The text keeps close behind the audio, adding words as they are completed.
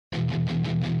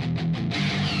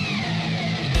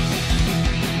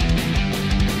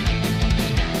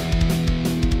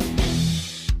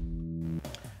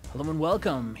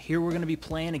welcome. Here we're going to be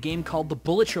playing a game called the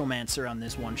Bulletromancer on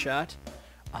this one-shot.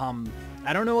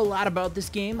 I don't know a lot about this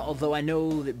game, although I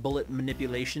know that bullet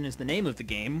manipulation is the name of the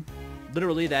game.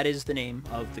 Literally, that is the name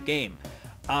of the game.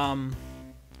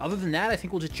 Other than that, I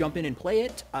think we'll just jump in and play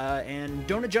it. And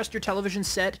don't adjust your television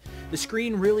set. The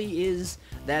screen really is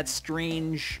that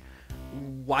strange,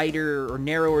 wider or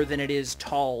narrower than it is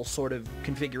tall sort of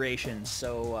configuration.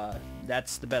 So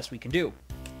that's the best we can do.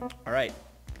 All right,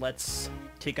 let's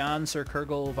take on Sir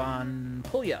Kurgel von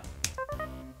Pulja.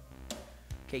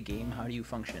 Okay, game, how do you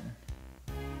function?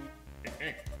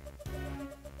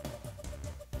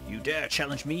 You dare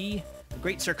challenge me, the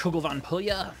great Sir Kurgel von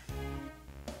Pulja?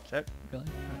 Is that really?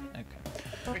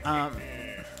 Okay. I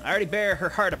already bear her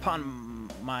heart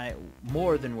upon my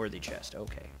more than worthy chest.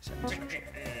 Okay, sentence structure.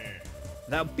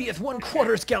 Thou beeth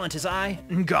 1/4 as gallant as I,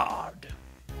 and God.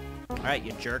 Alright,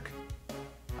 you jerk.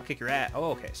 I'll kick your ass.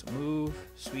 Oh, okay, so move.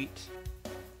 Sweet.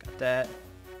 Got that.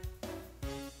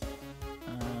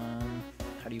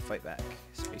 How do you fight back?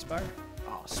 Spacebar?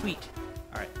 Oh, sweet.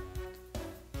 Alright.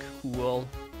 Cool.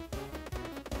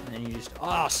 And then you just...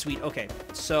 Oh, sweet. Okay,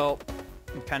 so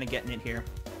I'm kind of getting it here.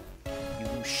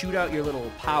 You shoot out your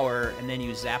little power, and then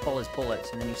you zap all his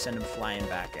bullets, and then you send him flying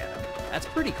back at him. That's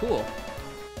pretty cool.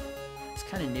 It's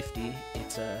kind of nifty.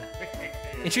 It's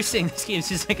interesting. This game is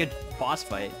just like a boss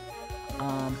fight.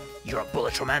 You're a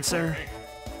Bulletromancer?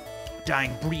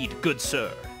 Dying breed, good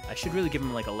sir. I should really give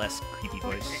him like a less creepy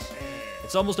voice.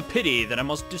 It's almost a pity that I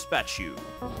must dispatch you.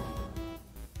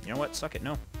 You know what? Suck it.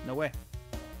 No. No way.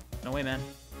 No way, man.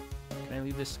 Can I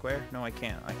leave this square? No, I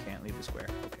can't. I can't leave the square.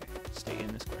 Okay. Stay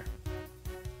in the square.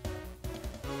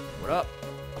 What up?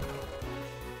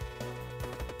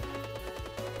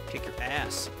 Kick your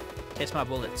ass. Taste my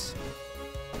bullets.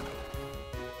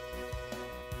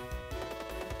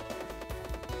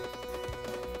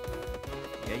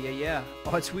 Yeah.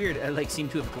 Oh, it's weird. I like seem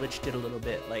to have glitched it a little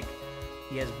bit. Like,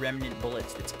 he has remnant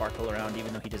bullets that sparkle around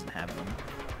even though he doesn't have them.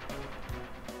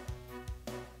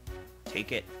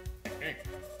 Take it.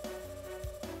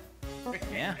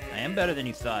 Yeah, I am better than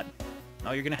you thought.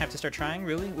 Oh, you're gonna have to start trying?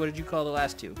 Really? What did you call the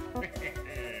last two?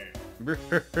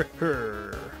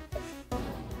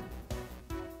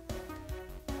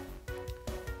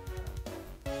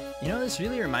 You know, this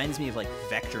really reminds me of like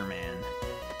Vector Man.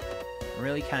 I'm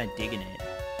really kind of digging it.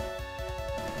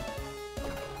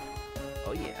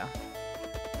 Oh yeah.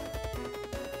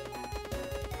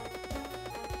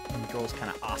 And the girl's kind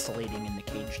of oscillating in the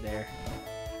cage there.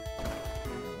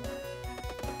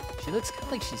 She looks kind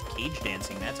of like she's cage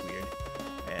dancing. That's weird.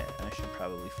 Yeah, I should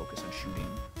probably focus on shooting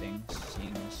things,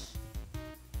 seeing as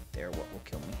they're what will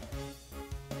kill me.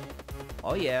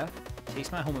 Oh yeah.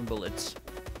 Taste my homing bullets.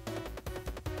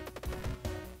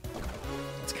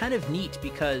 It's kind of neat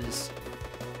because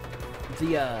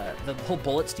the whole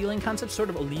bullet stealing concept sort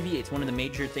of alleviates one of the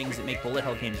major things that make bullet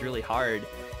hell games really hard,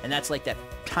 and that's like that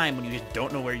time when you just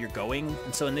don't know where you're going.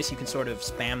 And so in this you can sort of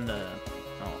spam the...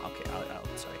 Oh, okay,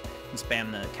 sorry. You can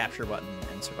spam the capture button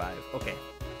and survive. Okay.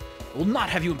 I will not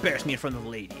have you embarrass me in front of the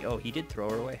lady. Oh, he did throw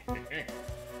her away.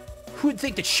 Who would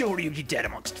think that chivalry would be dead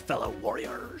amongst fellow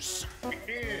warriors?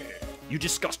 You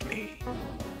disgust me.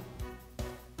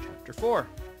 Chapter 4.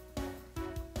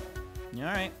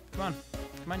 Alright, come on.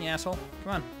 Come on, you asshole.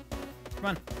 Come on. Come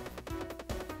on.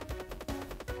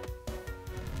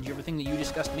 Did you ever think that you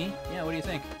disgust me? Yeah, what do you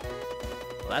think?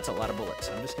 Well, that's a lot of bullets.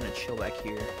 I'm just gonna chill back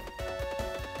here.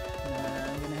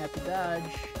 I'm gonna have to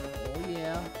dodge. Oh,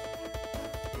 yeah.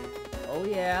 Oh,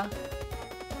 yeah.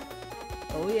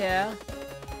 Oh, yeah.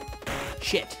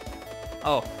 Shit.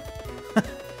 Oh.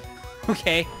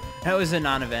 Okay. That was a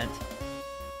non-event.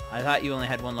 I thought you only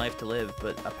had one life to live,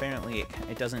 but apparently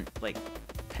it doesn't, like,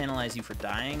 penalize you for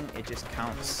dying. It just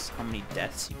counts how many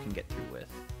deaths you can get through with.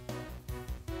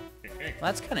 Well,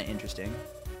 that's kind of interesting.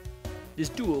 This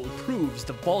duel proves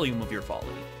the volume of your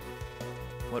folly.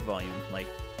 What volume? Like,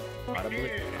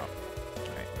 audibly? Oh.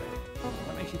 Alright.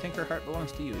 What makes you think her heart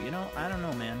belongs to you? You know, I don't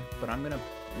know, man. But I'm gonna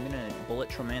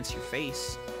bulletromance your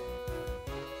face.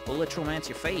 Bulletromance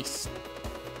your face.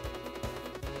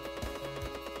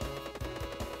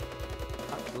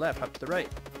 Hop to the left, hop to the right.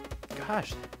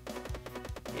 Gosh.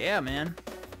 Yeah, man.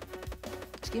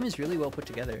 This game is really well put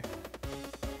together.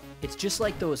 It's just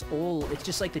like those old... It's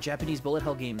just like the Japanese bullet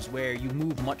hell games where you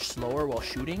move much slower while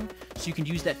shooting, so you can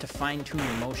use that to fine-tune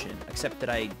your motion, except that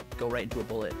I go right into a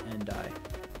bullet and die.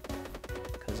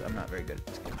 Because I'm not very good at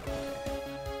this game.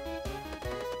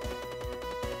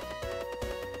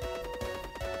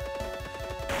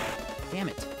 Damn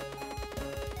it.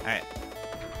 Alright.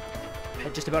 I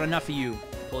had just about enough of you,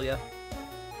 Pulja.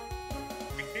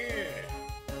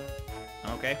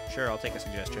 Okay, sure, I'll take a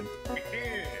suggestion.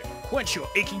 Quench your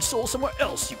aching soul somewhere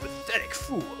else, you pathetic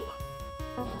fool.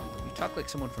 You talk like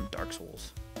someone from Dark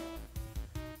Souls.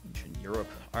 Ancient Europe.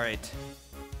 Alright.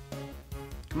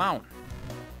 Come on.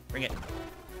 Bring it.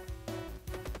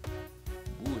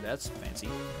 Ooh, that's fancy.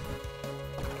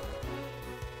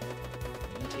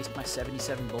 You taste my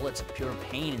 77 bullets of pure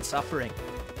pain and suffering.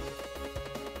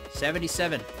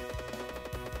 77.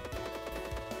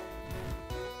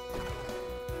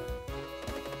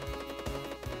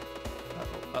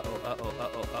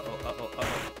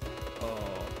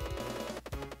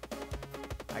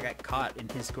 I got caught in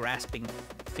his grasping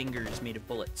fingers made of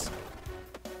bullets.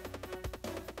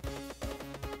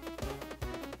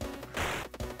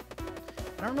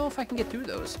 I don't know if I can get through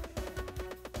those.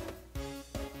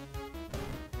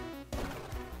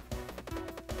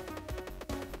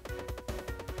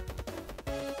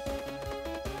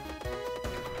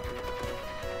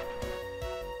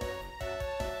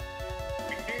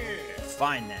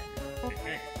 Fine then.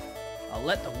 I'll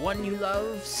let the one you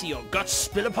love see your guts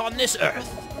spill upon this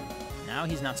earth. Now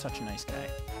he's not such a nice guy.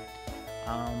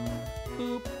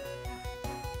 Boop.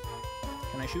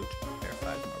 Can I shoot? There are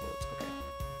 5 more bullets. Okay.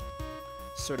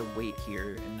 Sort of wait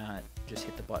here and not just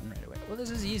hit the button right away. Well,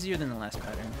 this is easier than the last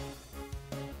pattern.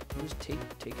 Just take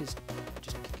his,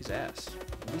 just kick his ass.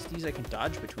 At least these I can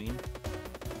dodge between.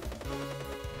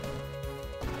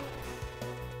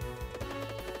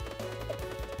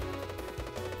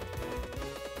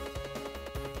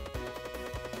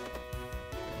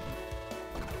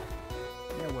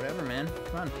 Yeah, whatever, man.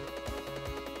 Come on.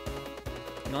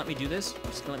 You gonna let me do this? You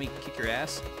just gonna let me kick your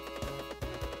ass?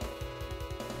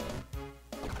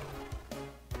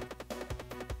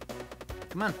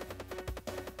 Come on.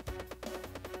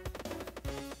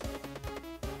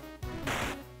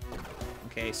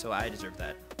 Okay, so I deserve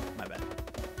that. My bad.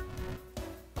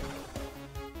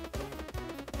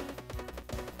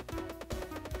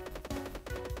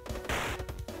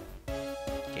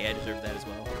 Okay, I deserve that as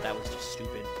well. That was just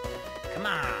stupid. Come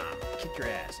on! Kick your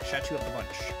ass. I shot you up a bunch.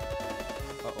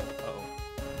 Uh-oh, uh-oh.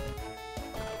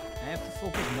 I have to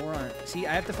focus more on... See,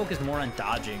 I have to focus more on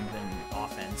dodging than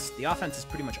offense. The offense is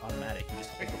pretty much automatic. You just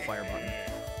hold the fire button.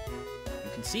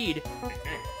 You concede.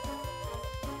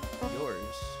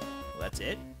 Yours. Well, that's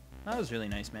it? That was really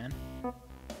nice, man.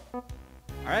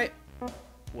 Alright.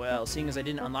 Well, seeing as I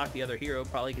didn't unlock the other hero,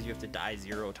 probably because you have to die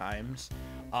 0 times,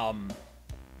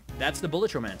 that's the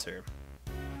Bulletromancer.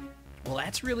 Well,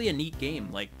 that's really a neat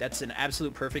game. Like, that's an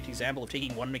absolute perfect example of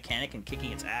taking one mechanic and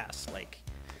kicking its ass. Like,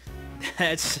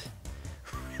 that's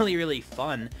really, really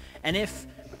fun. And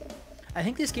I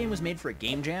think this game was made for a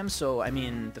game jam, so, I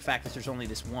mean, the fact that there's only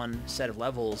this one set of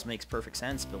levels makes perfect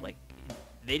sense, but, like,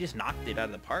 they just knocked it out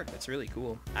of the park. That's really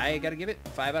cool. I gotta give it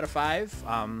 5 out of 5.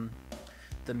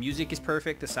 The music is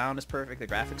perfect, the sound is perfect, the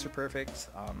graphics are perfect.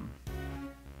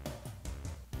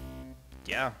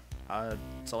 Yeah,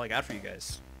 that's all I got for you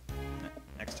guys.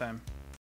 Next time.